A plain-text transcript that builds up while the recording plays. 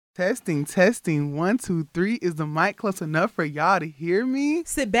Testing, testing. 1, 2, 3. Is the mic close enough for y'all to hear me?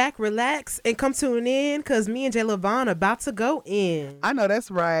 Sit back, relax, and come tune in because me and Jay Levon are about to go in. I know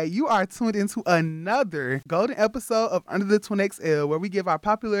that's right. You are tuned into another golden episode of Under the Twin XL, where we give our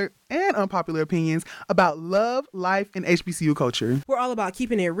popular and unpopular opinions about love, life, and HBCU culture. We're all about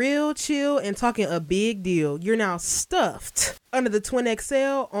keeping it real, chill, and talking a big deal. You're now stuffed under the Twin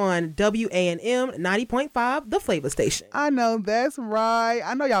XL on WANM 90.5, the Flavor Station. I know that's right.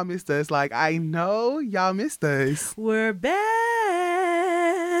 I know y'all missed us. I know y'all missed us. We're back.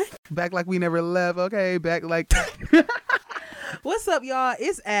 Back like we never left. Okay, back like... What's up, y'all?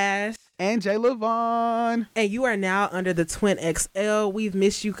 It's Ash. And Jay Levon. And you are now under the Twin XL. We've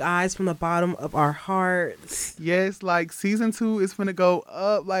missed you guys from the bottom of our hearts. Yes, season 2 is finna go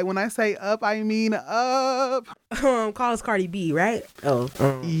up. When I say up, I mean up. Call us Cardi B, right?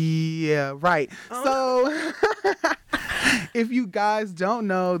 Yeah, right. So... If you guys don't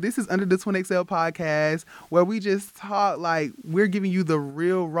know, this is Under the Twin XL podcast, where we just talk we're giving you the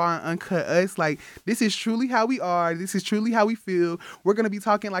real, raw, and uncut us. This is truly how we are. This is truly how we feel. We're going to be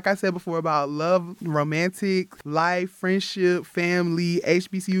talking, like I said before, about love, romantic, life, friendship, family,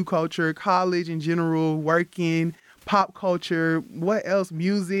 HBCU culture, college in general, working, pop culture, what else?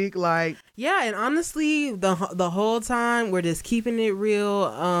 Music, Yeah, and honestly, the whole time we're just keeping it real,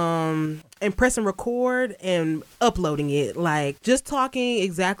 and pressing record and uploading it. Just talking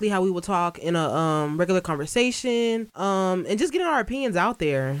exactly how we would talk in a regular conversation, and just getting our opinions out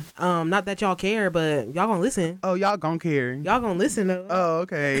there. Not that y'all care, but y'all gonna listen. Oh, y'all gonna care. Y'all gonna listen though. Oh,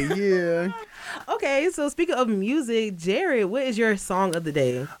 okay, yeah. Okay, so speaking of music, Jared, what is your song of the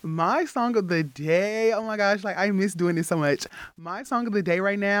day? My song of the day, oh my gosh, I miss doing this so much. My song of the day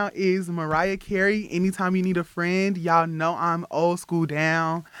right now is Mariah Carey, Anytime You Need a Friend. Y'all know I'm old school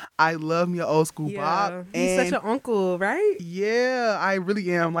down. I love me an old school bop. He's such an uncle, right? Yeah, I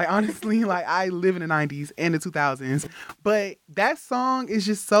really am. Honestly, I live in the 90s and the 2000s. But that song is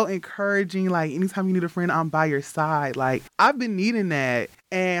just so encouraging. Anytime you need a friend, I'm by your side. I've been needing that.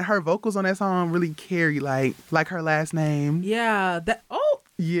 And her vocals on that song really carry, like her last name. Yeah.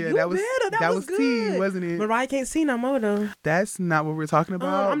 Yeah, that was good. T, wasn't it? Mariah can't sing no more though. That's not what we're talking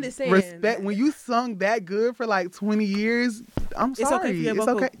about. I'm just saying. Respect. When you sung that good for 20 years, I'm sorry. It's okay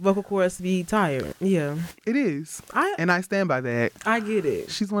for your vocal cords to be tired. Yeah. It is. And I stand by that. I get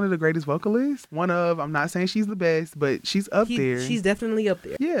it. She's one of the greatest vocalists. I'm not saying she's the best, but she's up there. She's definitely up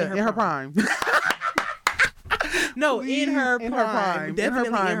there. Yeah, in her prime. No, Please, in her prime. Definitely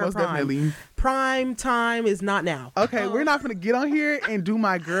in her most prime. definitely. Prime time is not now. Okay, we're not going to get on here and do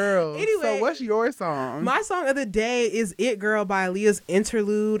my girl. Anyway, so what's your song? My song of the day is It Girl by Aaliyah's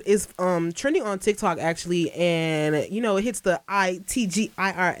Interlude. It's trending on TikTok actually, and it hits the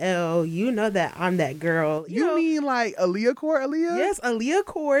ITGIRL. You know that I'm that girl. You mean Aaliyah Core Aaliyah? Yes, Aaliyah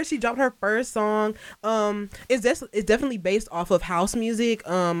Core. She dropped her first song. It's definitely based off of house music.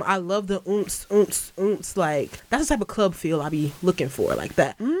 I love the oomps. That's the type of club feel I be looking for, that.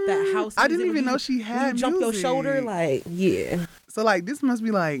 That house music. I didn't even know she had jump music. your shoulder, yeah. So this must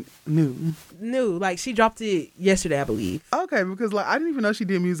be new. She dropped it yesterday, I believe. Okay, because I didn't even know she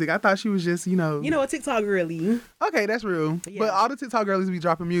did music. I thought she was just a TikTok girly. Okay, that's real. Yeah. But all the TikTok girlies be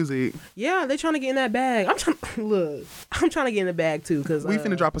dropping music. Yeah, they trying to get in that bag. I'm trying to get in the bag too, because we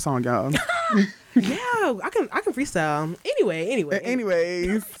finna drop a song, y'all. Yeah, I can freestyle.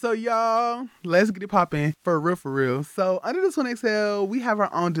 Anyway. So y'all, let's get it popping for real. So Under the Twin XL, we have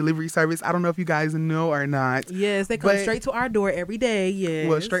our own delivery service. I don't know if you guys know or not. Yes, they come straight to our door every day. Yes.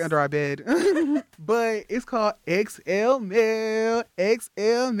 Well, straight under our bed. But it's called XL Mail.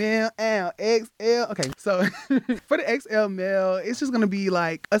 XL Mail. Okay, so for the XL Mail, it's just gonna be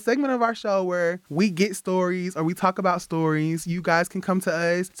a segment of our show where we get stories or we talk about stories. You guys can come to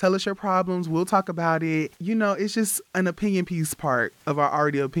us, tell us your problems. We'll talk about it. It's just an opinion piece part of our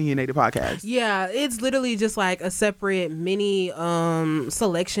already opinionated podcast. Yeah, it's literally just a separate mini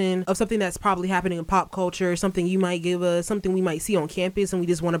selection of something that's probably happening in pop culture, something you might give us, something we might see on campus and we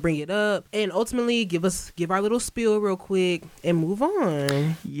just want to bring it up, and ultimately give our little spiel real quick and move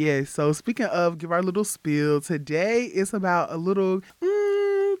on. Yeah, so speaking of give our little spiel, today it's about a little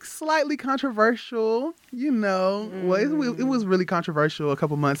slightly controversial, Well, it was really controversial a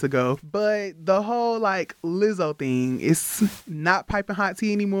couple months ago, but the whole Lizzo thing, it's not piping hot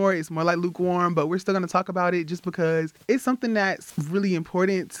tea anymore. It's more like lukewarm, but we're still going to talk about it just because it's something that's really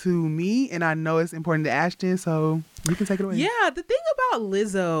important to me, and I know it's important to Ashton, so You can take it away. Yeah, the thing about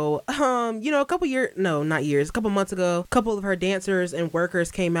Lizzo, a couple months ago, a couple of her dancers and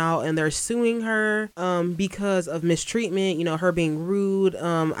workers came out and they're suing her because of mistreatment, her being rude.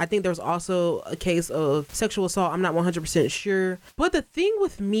 I think there was also a case of sexual assault. I'm not 100% sure. But the thing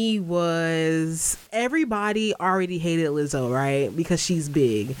with me was everybody already hated Lizzo, right? Because she's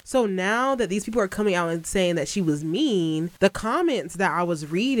big. So now that these people are coming out and saying that she was mean, the comments that I was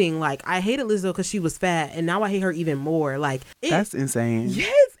reading, like, I hated Lizzo because she was fat and now I hate her even more. Like, that's insane.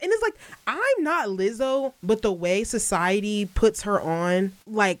 Yes. And it's like, I'm not Lizzo, but the way society puts her on,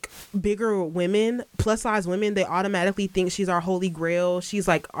 like, bigger women, plus size women, they automatically think she's our holy grail. She's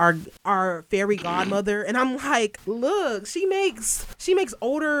like our fairy godmother. And I'm like, look, she makes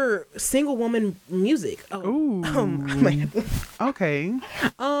older single woman music. Ooh. Okay.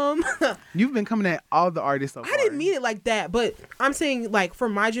 You've been coming at all the artists so far. I didn't mean it like that, but I'm saying, like, for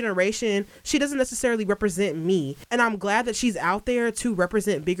my generation, she doesn't necessarily represent me. And I'm glad that she's out there to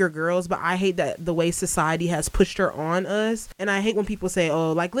represent bigger girls, but I hate that the way society has pushed her on us. And I hate when people say,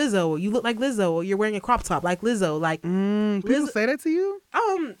 oh, like Lizzo, or you look like Lizzo, or you're wearing a crop top like Lizzo. Like, people say that to you?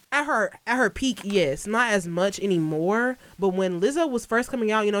 At her peak, yes. Not as much anymore. But when Lizzo was first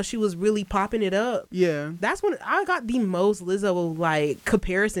coming out, she was really popping it up. Yeah. That's when I got the most Lizzo, like,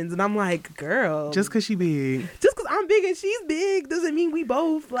 comparisons. And I'm like, girl. Just because she big. Just because I'm big and she's big doesn't mean we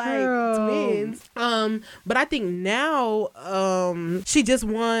both, like, twins. But I think now, she just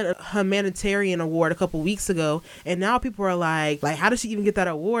won a humanitarian award a couple weeks ago. And now people are like, how did she even get that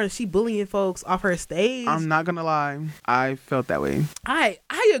award? Is she bullying folks off her stage? I'm not going to lie. I felt that way. I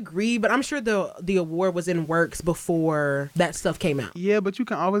agree, but I'm sure the award was in works before that stuff came out. Yeah, but you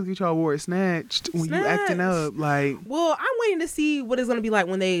can always get your award snatched when you acting up. Like, well, I'm waiting to see what it's going to be like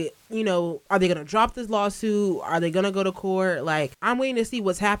when they, are they going to drop this lawsuit? Are they going to go to court? Like, I'm waiting to see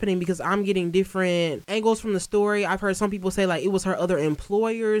what's happening because I'm getting different angles from the story. I've heard some people say, like, it was her other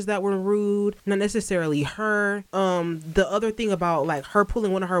employers that were rude, not necessarily her. The other thing about, like, her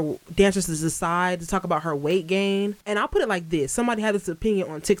pulling one of her dancers to the side to talk about her weight gain, and I'll put it like this. Somebody had this opinion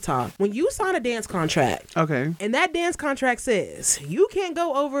on TikTok. When you sign a dance contract, okay, and that dance contract says you can't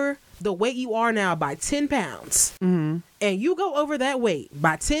go over the weight you are now by 10 pounds. Mm-hmm. And you go over that weight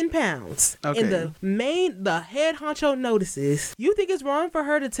by 10 pounds. Okay. And the head honcho notices, you think it's wrong for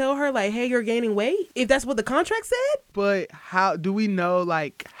her to tell her, like, hey, you're gaining weight? If that's what the contract said? But how do we know,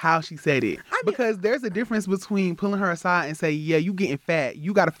 like, how she said it? Because there's a difference between pulling her aside and say, yeah, you getting fat.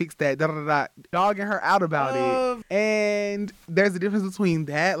 You got to fix that. Dogging her out about it. And there's a difference between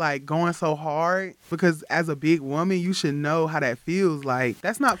that, like, going so hard. Because as a big woman, you should know how that feels. Like,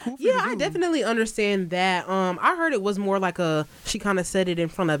 that's not cool for you. Yeah, I definitely understand that. I heard it was more like she kind of said it in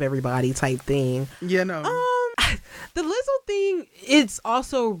front of everybody type thing. Yeah, no. The Lizzo thing, it's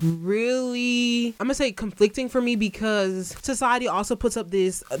also really, I'm gonna say, conflicting for me because society also puts up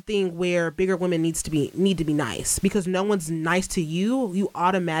this thing where bigger women need to be nice because no one's nice to you. You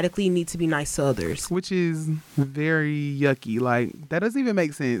automatically need to be nice to others, which is very yucky. Like, that doesn't even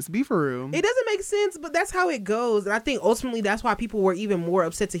make sense. Be for real. It doesn't make sense, but that's how it goes. And I think ultimately that's why people were even more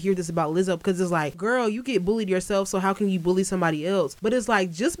upset to hear this about Lizzo because it's like, girl, you get bullied yourself, so how can you bully somebody else? But it's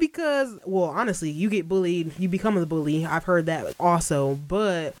like, just because, well, honestly, you get bullied, you become a bully. I've heard that also,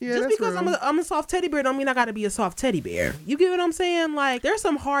 but yeah, just because real. I'm a soft teddy bear don't mean I gotta be a soft teddy bear. You get what I'm saying? Like, there's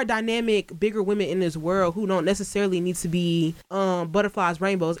some hard, dynamic, bigger women in this world who don't necessarily need to be butterflies,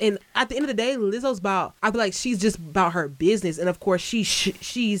 rainbows. And at the end of the day, Lizzo's about, I feel like she's just about her business, and of course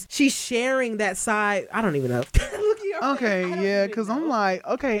she's sharing that side. I don't even know. Okay, yeah, because I'm like,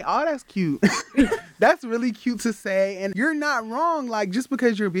 okay, oh, that's cute. That's really cute to say. And you're not wrong. Like, just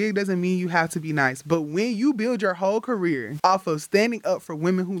because you're big doesn't mean you have to be nice. But when you build your whole career off of standing up for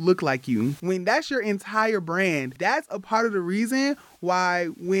women who look like you, when that's your entire brand, that's a part of the reason why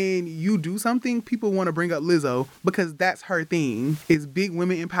when you do something, people want to bring up Lizzo, because that's her thing, is big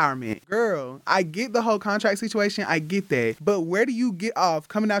women empowerment. Girl, I get the whole contract situation. I get that. But where do you get off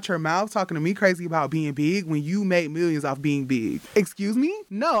coming out your mouth talking to me crazy about being big when you made millions off being big? Excuse me?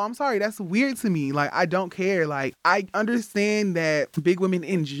 No, I'm sorry. That's weird to me. Like, I don't care. Like, I understand that big women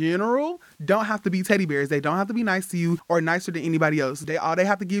in general don't have to be teddy bears. They don't have to be nice to you or nicer than anybody else. All they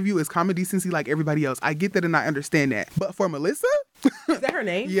have to give you is common decency like everybody else. I get that and I understand that. But for Melissa, that her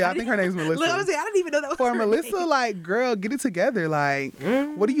name? Yeah, I think her name's Melissa. Look, I was saying, I didn't even know that was For her Melissa, name. like, girl, get it together. Like,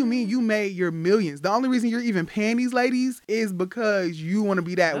 what do you mean you made your millions? The only reason you're even paying these ladies is because you want to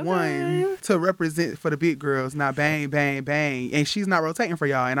be that one to represent for the big girls, not bang, bang, bang. And she's not rotating for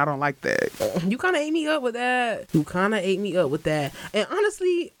y'all, and I don't like that. You kind of ate me up with that. And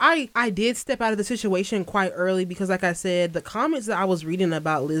honestly, I did step out of the situation quite early because, like I said, the comments that I was reading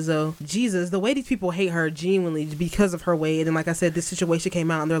about Lizzo, Jesus, the way these people hate her genuinely because of her weight. And like I said, this situation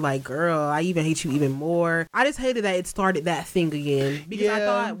came out and they're like, girl, I even hate you even more. I just hated that it started that thing again because I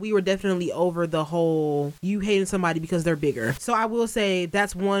thought we were definitely over the whole you hating somebody because they're bigger. So I will say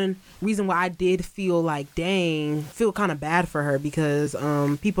that's one reason why I did feel like, dang, feel kind of bad for her because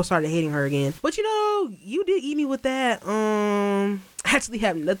people started hating her again. But you know, you did eat me with that. I actually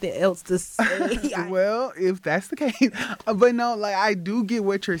have nothing else to say. Well, if that's the case, but no, like, I do get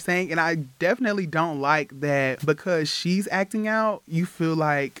what you're saying, and I definitely don't like that because she's acting out, you feel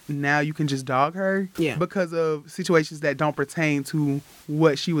like now you can just dog her because of situations that don't pertain to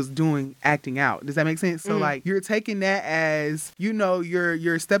what she was doing acting out. Does that make sense? So like, you're taking that as, you know,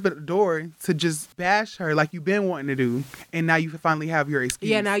 your step at the door to just bash her like you've been wanting to do, and now you finally have your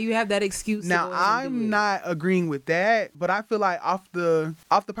excuse. Yeah, now you have that excuse. Now I'm not agreeing with that, but I feel like off the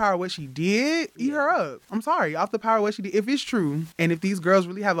power of what she did, eat her up. I'm sorry, off the power of what she did. If it's true, and if these girls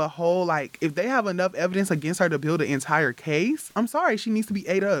really have a whole, like, if they have enough evidence against her to build an entire case, I'm sorry, she needs to be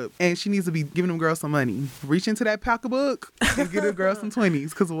ate up, and she needs to be giving them girls some money. Reach into that pocketbook and get a girl some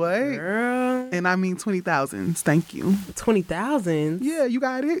 20s, cause what? Girl. And I mean 20,000s. Thank you. 20,000. Yeah, you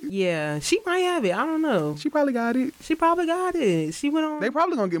got it. Yeah, she might have it. I don't know. She probably got it. She probably got it. She went on. They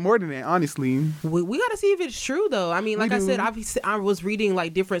probably gonna get more than that, honestly. We got to see if it's true though. I mean, like I said, I was reading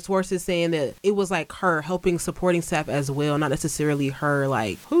like different sources saying that it was like her helping supporting staff as well, not necessarily her.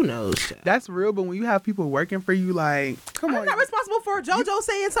 Like, who knows? That's real, but when you have people working for you, like, come on. I'm not responsible for JoJo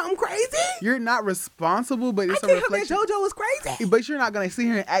saying something crazy. You're not responsible, but it's I a can't reflection. help that JoJo was crazy. But you're not gonna sit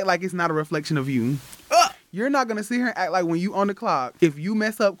here and act like it's not a reflection of you. You're not gonna sit here and act like when you on the clock, if you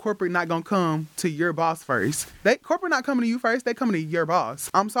mess up, corporate not gonna come to your boss first. Corporate not coming to you first, they coming to your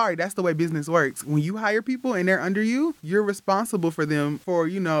boss. I'm sorry, that's the way business works. When you hire people and they're under you, you're responsible for them for,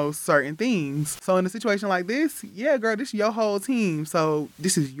 you know, certain things. So in a situation like this, yeah, girl, this is your whole team. So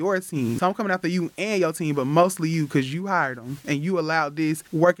this is your team. So I'm coming after you and your team, but mostly you because you hired them and you allowed this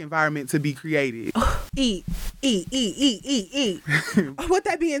work environment to be created. Eat. With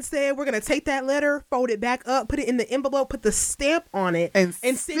that being said, we're gonna take that letter, fold it back up, put it in the envelope, put the stamp on it, and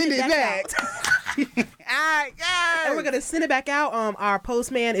send it back out. And we're gonna send it back out. Our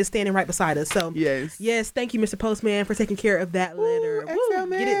postman is standing right beside us. So yes, thank you, Mr. Postman, for taking care of that letter.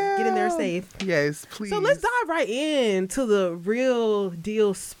 Get in there safe. Yes, please. So let's dive right into the real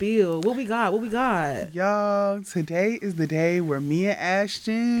deal spill. What we got? Y'all, today is the day where me and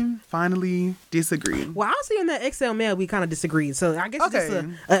Ashton finally disagree. Well, I'll see in that XL mail we kind of disagreed. So I guess it's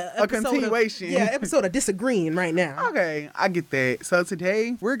just a continuation. Episode of disagreeing right now. Okay, I get that. So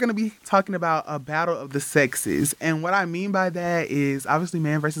today we're going to be talking about a battle of the sexes. And what I mean by that is obviously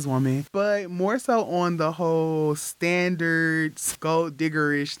man versus woman, but more so on the whole standards, gold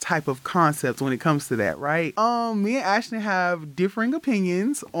diggerish type of concept when it comes to that, right? Me and Ashton have differing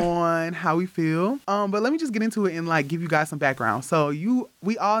opinions on how we feel. But let me just get into it and like give you guys some background. So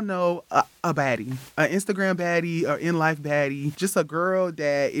we all know a baddie, an Instagram baddie or in life baddie, just a girl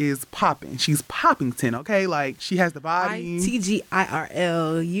that is popping. She's Poppington, okay? Like she has the body.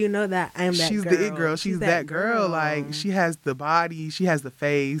 ITGIRL. You know that I'm that She's girl. the it girl. She's that girl. Like she has the body. She has the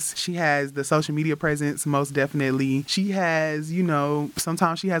face. She has the social media presence. Most definitely. She has, you know,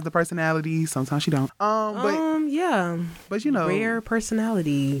 sometimes she has the personality. Sometimes she don't. Yeah. But you know, rare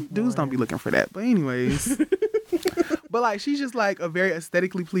personality. Dudes don't be looking for that. But anyways. But like she's just like a very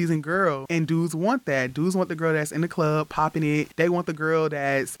aesthetically pleasing girl, and dudes want that. Dudes want the girl that's in the club popping it. They want the girl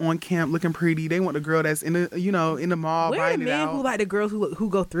that's on camp looking pretty. They want the girl that's in the in the mall buying it out. Where are the men who like the girls who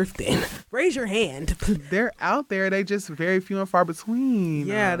go thrifting? Raise your hand. They're out there. They just very few and far between.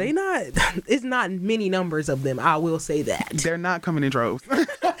 Yeah, they not. It's not many numbers of them. I will say that they're not coming in droves.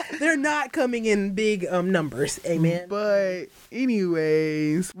 They're not coming in big numbers. Amen. But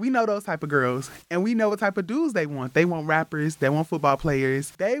anyways, we know those type of girls, and we know what type of dudes they want. They want rappers. They want football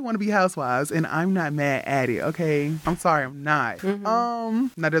players. They want to be housewives, and I'm not mad at it. Okay, I'm sorry, I'm not. Mm-hmm.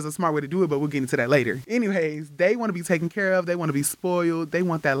 Now there's a smart way to do it, but we'll get into that later. Anyways, they want to be taken care of. They want to be spoiled. They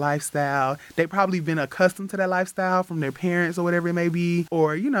want that lifestyle. They probably been accustomed to that lifestyle from their parents or whatever it may be,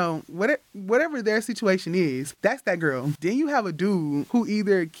 or whatever their situation is. That's that girl. Then you have a dude who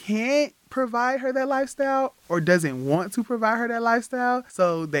either can't provide her that lifestyle or doesn't want to provide her that lifestyle.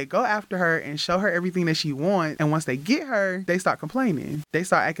 So they go after her and show her everything that she wants. And once they get her, they start complaining. They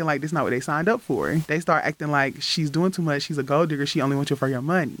start acting like this is not what they signed up for. They start acting like she's doing too much. She's a gold digger. She only wants you for your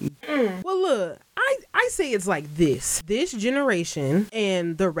money. Well, look, I say it's like this generation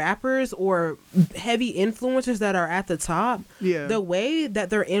and the rappers or heavy influencers that are at the top, the way that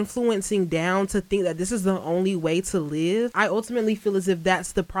they're influencing down to think that this is the only way to live, I ultimately feel as if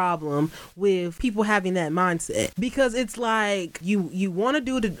that's the problem with people having that mindset, because it's like you want to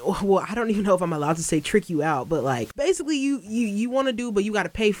do it. Well, I don't even know if I'm allowed to say trick you out, but like basically you want to do, but you got to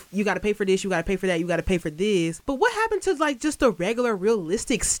pay for this, you got to pay for that, you got to pay for this. But what happened to like just the regular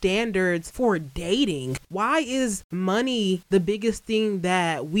realistic standards for dating? Why is money the biggest thing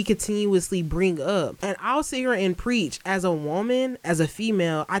that we continuously bring up? And I'll sit here and preach, as a woman, as a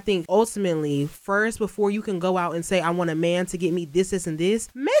female, I think ultimately first, before you can go out and say I want a man to get me this and this,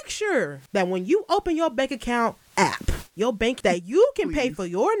 make sure that when you open your bank account app, your bank, that you can pay for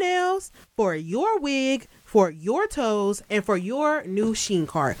your nails, for your wig, for your toes, and for your new Shein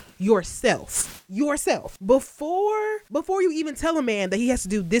card yourself before you even tell a man that he has to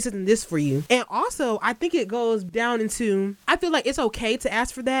do this and this for you. And also, I think it goes down into, I feel like it's okay to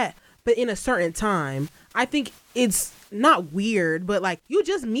ask for that, but in a certain time. I think it's not weird, but like you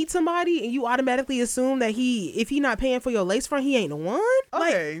just meet somebody and you automatically assume that if he not paying for your lace front, he ain't the one.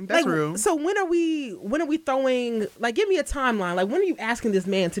 Okay, that's real. So when are we throwing, like, give me a timeline. Like, when are you asking this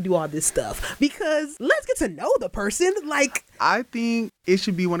man to do all this stuff? Because let's get to know the person. Like, I think it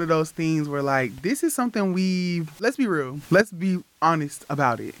should be one of those things where like, this is something let's be real. Let's be honest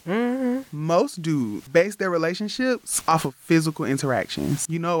about it. Mm-hmm. Most dudes base their relationships off of physical interactions.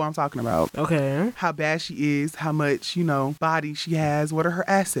 You know what I'm talking about. Okay. How bad she is, how much, body she has, what are her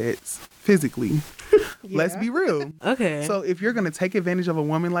assets physically. Let's be real. Okay. So if you're going to take advantage of a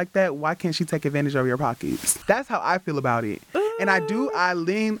woman like that, why can't she take advantage of your pockets? That's how I feel about it. And I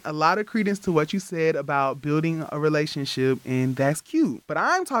lend a lot of credence to what you said about building a relationship, and that's cute. But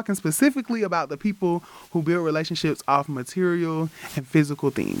I'm talking specifically about the people who build relationships off material and physical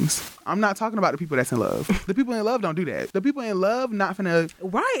things. I'm not talking about the people that's in love. The people in love don't do that. The people in love not finna...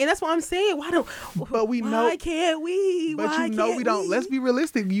 Right, and that's what I'm saying. Why can't we? We don't. Let's be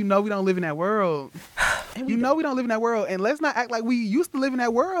realistic. We don't live in that world. We don't live in that world. And let's not act like we used to live in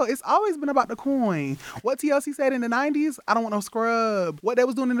that world. It's always been about the coin. What TLC said in the 90s, I don't want no scrub. What they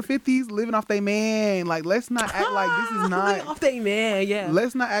was doing in the 50s, living off their man. Like, let's not act like this is not... living off their man, yeah.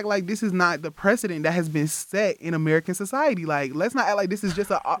 Let's not act like this is not the precedent that has been set in American society. Like, let's not act like this is just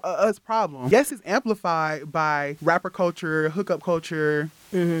a us problem. Yes, it's amplified by rapper culture, hookup culture,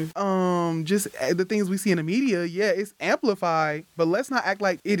 just the things we see in the media. Yeah, it's amplified, but let's not act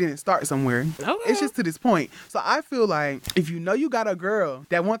like it didn't start somewhere. Okay. It's just to this point. So I feel like if you know you got a girl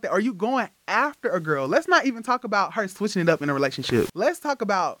that want that, or you going after a girl, let's not even talk about her switching it up in a relationship. Let's talk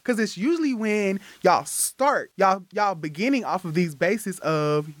about, because it's usually when y'all start, y'all beginning off of these bases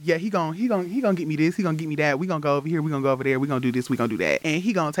of, yeah, he gonna get me this, he gonna get me that, we gonna go over here, we gonna go over there, we gonna do this, we gonna do that, and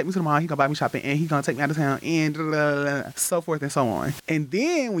he gonna take me to the mall, he gonna buy me shopping, and he gonna take me out of town, and so forth and so on. And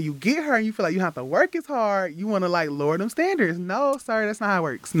then when you get her and you feel like you have to work as hard, you want to like lower them standards. No, sorry, that's not how it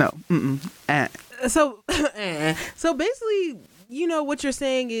works. No. So basically, what you're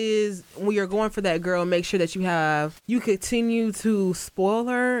saying is when you're going for that girl, make sure that you continue to spoil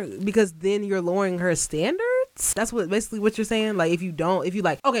her, because then you're lowering her standards. That's basically what you're saying. Like, if you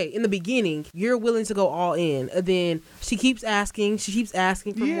okay, in the beginning, you're willing to go all in, and then she keeps asking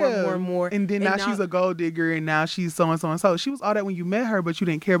for more and more. And then now she's a gold digger, and now she's so and so and so. She was all that when you met her, but you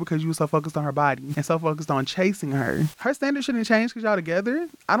didn't care because you were so focused on her body and so focused on chasing her. Her standards shouldn't change because y'all together.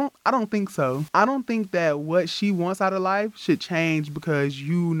 I don't think so. I don't think that what she wants out of life should change because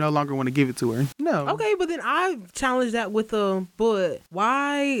you no longer want to give it to her. No. Okay, but then I challenge that with but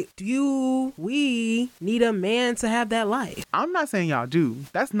why do we need a man to have that life? I'm not saying y'all do.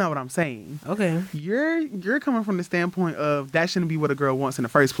 That's not what I'm saying. Okay. You're coming from the standpoint of that shouldn't be what a girl wants in the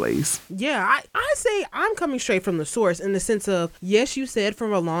first place. Yeah, I say I'm coming straight from the source in the sense of, yes, you said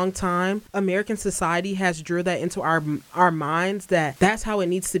from a long time, American society has drilled that into our minds that that's how it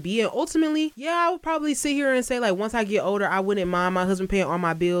needs to be. And ultimately, yeah, I would probably sit here and say, like, once I get older, I wouldn't mind my husband paying all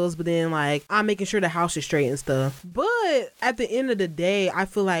my bills, but then, like, I'm making sure the house is straight and stuff. But at the end of the day, I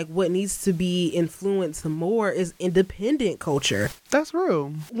feel like what needs to be influenced more more is independent culture. That's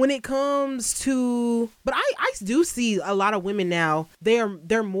real. When it comes to, but I do see a lot of women now,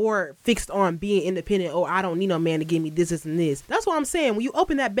 they're more fixed on being independent. Oh, I don't need no man to give me this, and this. That's what I'm saying. When you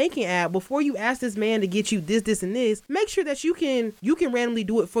open that banking app, before you ask this man to get you this, and this, make sure that you can randomly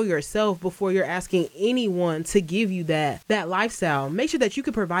do it for yourself before you're asking anyone to give you that lifestyle. Make sure that you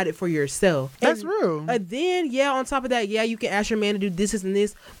can provide it for yourself. That's real. Then, yeah, on top of that, yeah, you can ask your man to do this and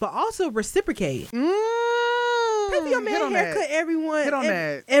this, but also reciprocate. Pay for your man haircut every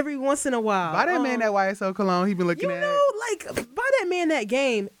once in a while. Buy that man that YSL cologne he been looking at. Like, buy that man that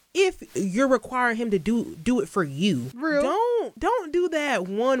game if you're requiring him to do it for you. Real. Don't do that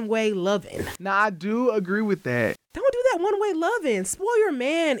one-way loving. Now, I do agree with that. Don't do that one-way loving. Spoil your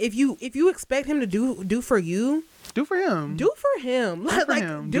man. If you expect him to do for you, do for him. Do for him.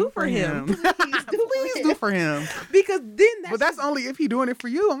 Do for him. Please do for him. Because then that's only if he's doing it for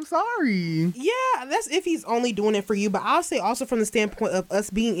you. I'm sorry. Yeah, that's if he's only doing it for you. But I'll say also from the standpoint of us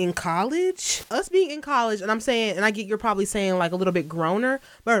being in college, and I'm saying, and I get you're probably saying like a little bit growner,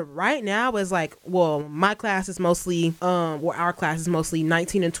 but right now it's like, well, my class is mostly, our class is mostly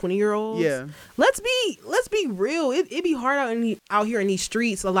 19 and 20-year-olds. Yeah. Let's be real. It be hard out here in these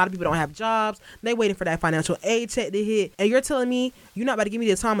streets. A lot of people don't have jobs. They waiting for that financial aid check to hit, and you're telling me you're not about to give me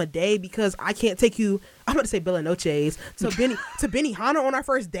the time of day because I can't take you, I'm about to say Bella Noches, to Benihana on our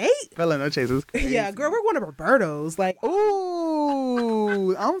first date? Bella Noches is crazy. Yeah, girl, we're going to Roberto's. Like,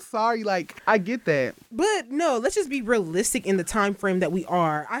 ooh, I'm sorry. Like, I get that. But no, let's just be realistic in the time frame that we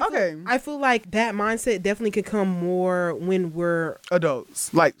are. I feel like that mindset definitely could come more when we're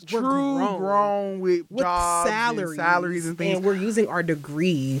adults. Like, we're grown with jobs salaries and things. And we're using our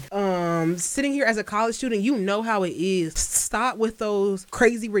degree. Sitting here as a college student, you know how it is. Stop with those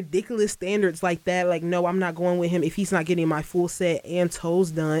crazy, ridiculous standards like that. Like, no, I'm not going with him if he's not getting my full set and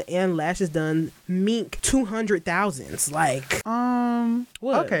toes done and lashes done. Mink 200,000s. Like,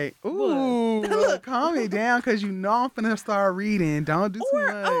 what? Okay. Ooh, look, calm it down because you know I'm finna start reading. Don't do too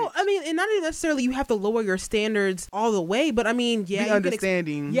much. Oh, I mean, and not even necessarily you have to lower your standards all the way, but I mean, yeah, be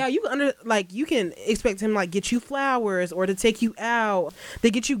understanding. You can expect him like get you flowers or to take you out,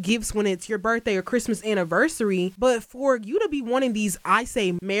 to get you gifts when it's your birthday or Christmas anniversary. But for you to be wanting these, I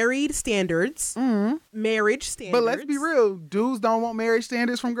say, married standards, marriage standards. But let's be real, dudes don't want marriage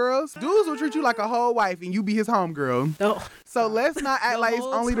standards from girls. Dudes will treat you like a whole wife and you be his homegirl. Oh. So let's not act like it's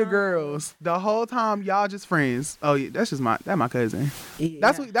only the girls. The whole time y'all just friends. Oh yeah, that's my cousin. Yeah.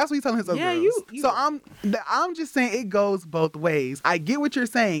 That's what he's telling his other girls. So I'm just saying it goes both ways. I get what you're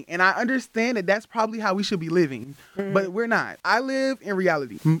saying, and I understand that that's probably how we should be living, but we're not. I live in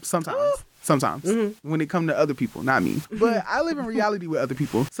reality sometimes. When it comes to other people, not me. But I live in reality with other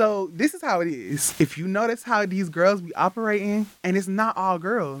people. So this is how it is. If you notice how these girls be operating, and it's not all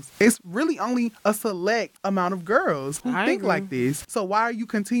girls. It's really only a select amount of girls who think like this. So why are you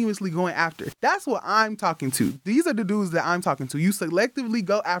continuously going after? That's what I'm talking to. These are the dudes that I'm talking to. You selectively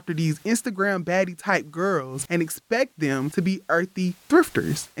go after these Instagram baddie type girls and expect them to be earthy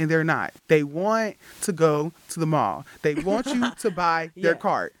thrifters. And they're not. They want to go to the mall. They want you to buy their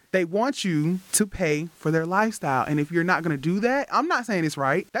cart. They want you to pay for their lifestyle. And if you're not going to do that, I'm not saying it's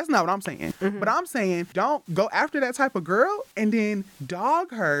right. That's not what I'm saying. But I'm saying don't go after that type of girl and then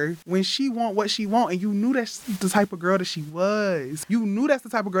dog her when she want what she want. And you knew that's the type of girl that she was. You knew that's the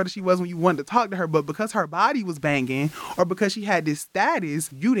type of girl that she was when you wanted to talk to her. But because her body was banging or because she had this status,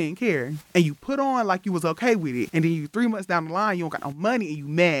 you didn't care. And you put on like you was okay with it. And then you 3 months down the line, you don't got no money and you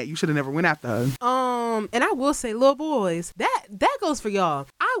mad. You should have never went after her. And I will say, little boys, that goes for y'all.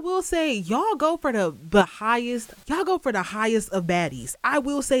 I will say y'all go for the highest. Y'all go for the highest of baddies. I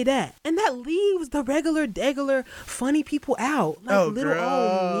will say that, and that leaves the regular funny people out, like little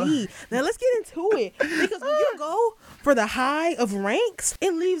old me. Now let's get into it, because when you go for the high of ranks,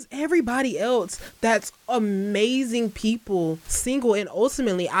 it leaves everybody else that's amazing people single. And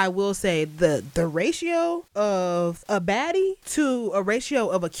ultimately, I will say the ratio of a baddie to a ratio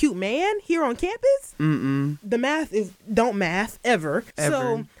of a cute man here on campus, the math is don't math ever.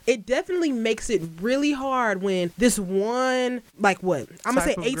 So it definitely makes it really hard when this one, like what? I'm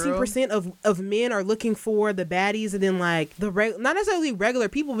going to say 18% of men are looking for the baddies, and then like not necessarily regular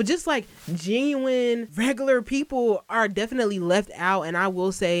people, but just like genuine regular people are definitely left out. And I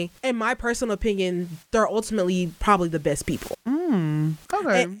will say, in my personal opinion, they're ultimately probably the best people.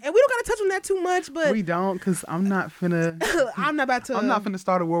 Okay. And we don't got to touch on that too much, but we don't, because I'm not finna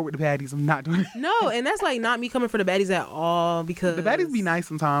start a war with the baddies. I'm not doing it. No, and that's like not me coming for the baddies at all, because the baddies be nice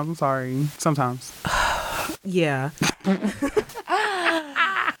sometimes. I'm sorry. Sometimes. Yeah.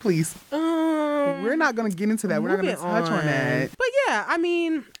 Please. We're not going to get into that. We're not going to touch on that. But Yeah, I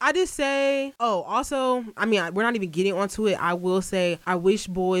mean, I just say, also, I mean, we're not even getting onto it. I will say, I wish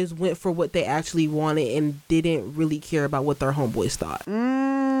boys went for what they actually wanted and didn't really care about what their homeboys thought.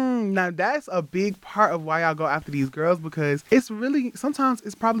 Now that's a big part of why y'all go after these girls, because it's really, sometimes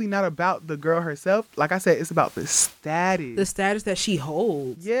it's probably not about the girl herself. Like I said, it's about the status. The status that she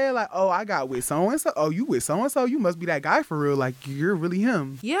holds. Yeah, like, oh, I got with so-and-so. Oh, you with so-and-so? You must be that guy for real. Like, you're really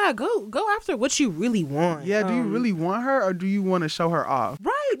him. Yeah, go after what you really want. Yeah, do you really want her, or do you want to show her off?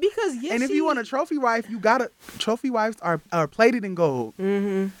 Right, because yes, and if you want a trophy wife, you gotta, trophy wives are plated in gold.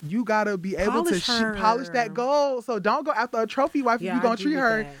 Mm-hmm. You gotta be able Polish to polish that gold. So don't go after a trophy wife if you're gonna treat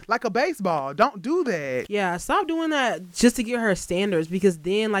her like a baseball. Don't do that. Yeah, stop doing that just to get her standards, because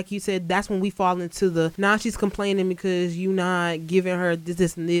then, like you said, that's when we fall into the, now she's complaining because you not giving her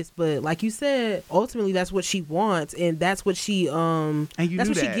this and this. But like you said, ultimately that's what she wants, and that's what she and you that's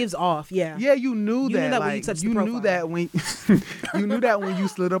knew what that. she gives off. Yeah, you knew that. Like, when you touched the knew that when you knew that when you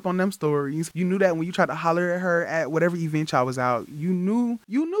slid up on them stories. You knew that when you tried to holler at her at whatever event y'all was out. You knew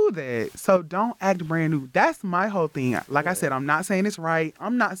that. So don't act brand new. That's my whole thing. Like I said, I'm not saying it's right.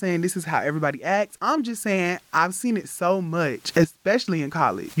 I'm not saying this is how everybody acts. I'm just saying I've seen it so much, especially in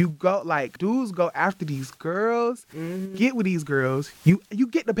college. You go, like, dudes go after these girls, get with these girls. You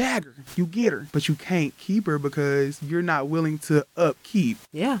get the bagger, you get her, but you can't keep her because you're not willing to upkeep.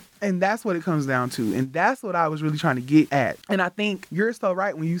 Yeah. And that's what it comes down to. And that's what I was really trying to get at. And I think you're so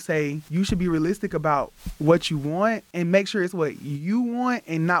right when you say you should be realistic about what you want and make sure it's what you want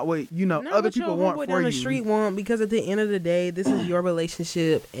and not what, other people want for you. Down the street want, because at the end of the day, this is your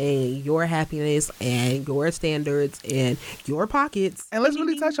relationship and your happiness and your standards and your pockets. And let's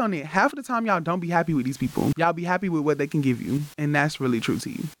really touch on it. Half of the time, y'all don't be happy with these people. Y'all be happy with what they can give you. And that's really true to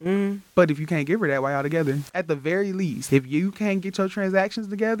you. But if you can't give her that, why y'all together? At the very least, if you can't get your transactions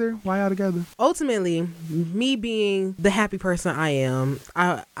together, why y'all together? Ultimately, me being the happy person I am,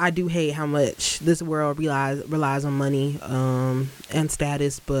 I do hate how much this world relies on money and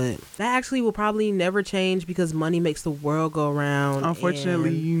status, but that actually will probably never change because money makes the world go around.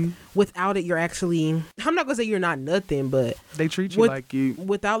 Unfortunately, without it, you're actually, I'm not gonna say you're not nothing, but they treat you like you.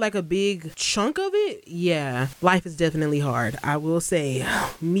 Without like a big chunk of it, yeah, life is definitely hard. I will say,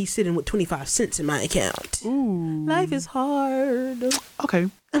 me sitting with 25 cents in my account. Ooh. Life is hard. Okay.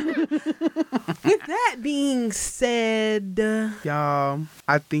 With that being said, y'all,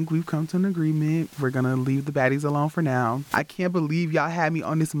 I think we've come to an agreement. We're gonna leave the baddies alone for now. I can't believe y'all had me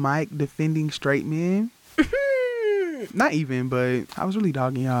on this mic defending straight men. Not even, but I was really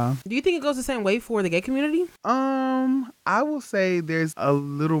dogging y'all. Do you think it goes the same way for the gay community? I will say there's a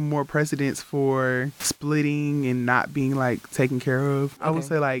little more precedence for splitting and not being like taken care of. Okay. I would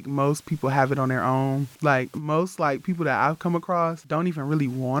say like most people have it on their own. Like most like people that I've come across don't even really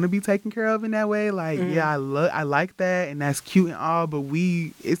want to be taken care of in that way. Like, yeah, I like that and that's cute and all, but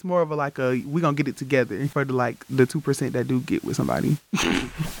it's more of we gonna get it together for the 2% that do get with somebody.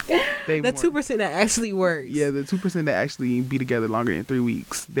 The 2% that actually works. Yeah, the 2% that actually be together longer than 3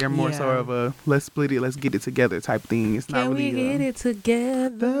 weeks. They're more so of a let's split it, let's get it together type thing. It's not really. Can we get it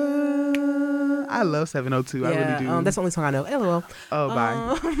together? I love 702. I really do. That's the only song I know. LOL. Oh,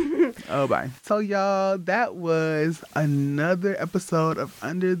 bye. Oh, bye. So, y'all, that was another episode of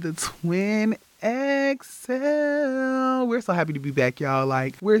Under the Twin XL. We're so happy to be back, y'all.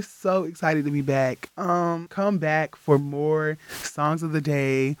 Like, we're so excited to be back. Come back for more songs of the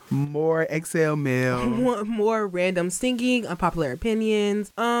day, more XL mail, more random singing, unpopular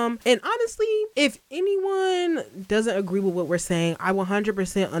opinions. And honestly, if anyone doesn't agree with what we're saying, I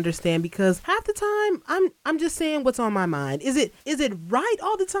 100% understand, because half the time I'm just saying what's on my mind. Is it right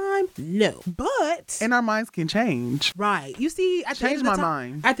all the time? No, but and our minds can change. Right. You see, at change my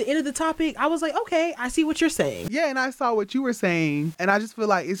mind. At the end of the topic, I was like, okay, I see what you're saying. Yeah, and I saw what you were saying, and I just feel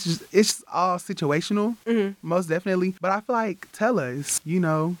like it's just all situational, most definitely. But I feel like, tell us,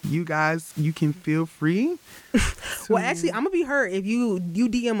 you guys, you can feel free. Well, actually, I'm gonna be hurt if you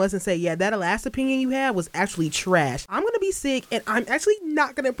DM us and say, yeah, that last opinion you had was actually trash. I'm gonna be sick, and I'm actually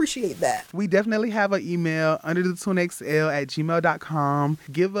not gonna appreciate that. We definitely have an email, underthetwinxl@gmail.com.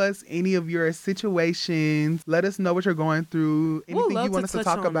 Give us any of your situations. Let us know what you're going through. Anything you want us to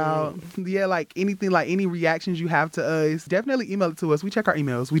talk about. Yeah, like anything, like any reactions you have to us. Definitely email it to us. We check our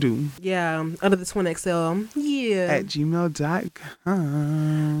emails. We do. Yeah, underthetwinxl. Yeah.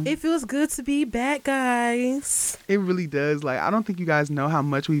 @gmail.com. It feels good to be back, guys. It really does. Like, I don't think you guys know how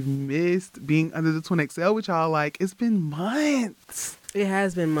much we've missed being Under the Twin XL with y'all. Like, it's been months. It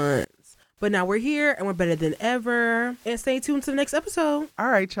has been months. But now we're here and we're better than ever. And stay tuned to the next episode. All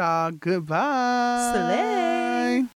right, y'all. Goodbye. Slay.